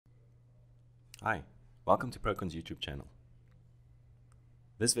Hi, welcome to PROKON's YouTube channel.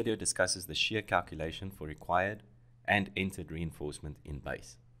 This video discusses the shear calculation for required and entered reinforcement in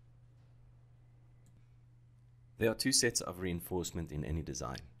base. There are two sets of reinforcement in any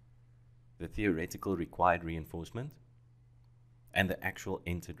design: the theoretical required reinforcement and the actual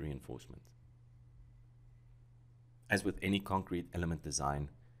entered reinforcement. As with any concrete element design,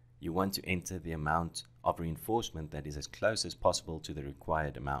 you want to enter the amount of reinforcement that is as close as possible to the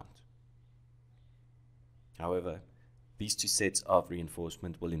required amount. However, these two sets of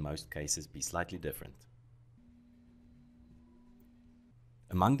reinforcement will in most cases be slightly different.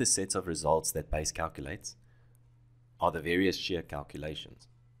 Among the sets of results that base calculates are the various shear calculations.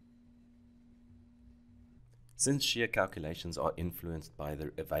 Since shear calculations are influenced by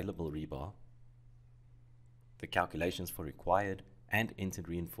the available rebar, the calculations for required and entered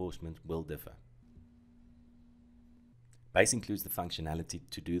reinforcement will differ. Base includes the functionality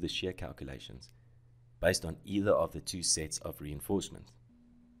to do the shear calculations based on either of the two sets of reinforcement.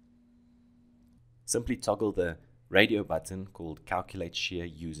 Simply toggle the radio button called Calculate Shear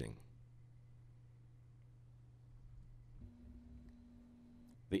Using.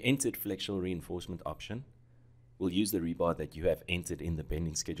 The entered flexural reinforcement option will use the rebar that you have entered in the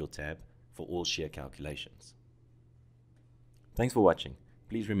bending schedule tab for all shear calculations. Thanks for watching.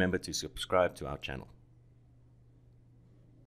 Please remember to subscribe to our channel.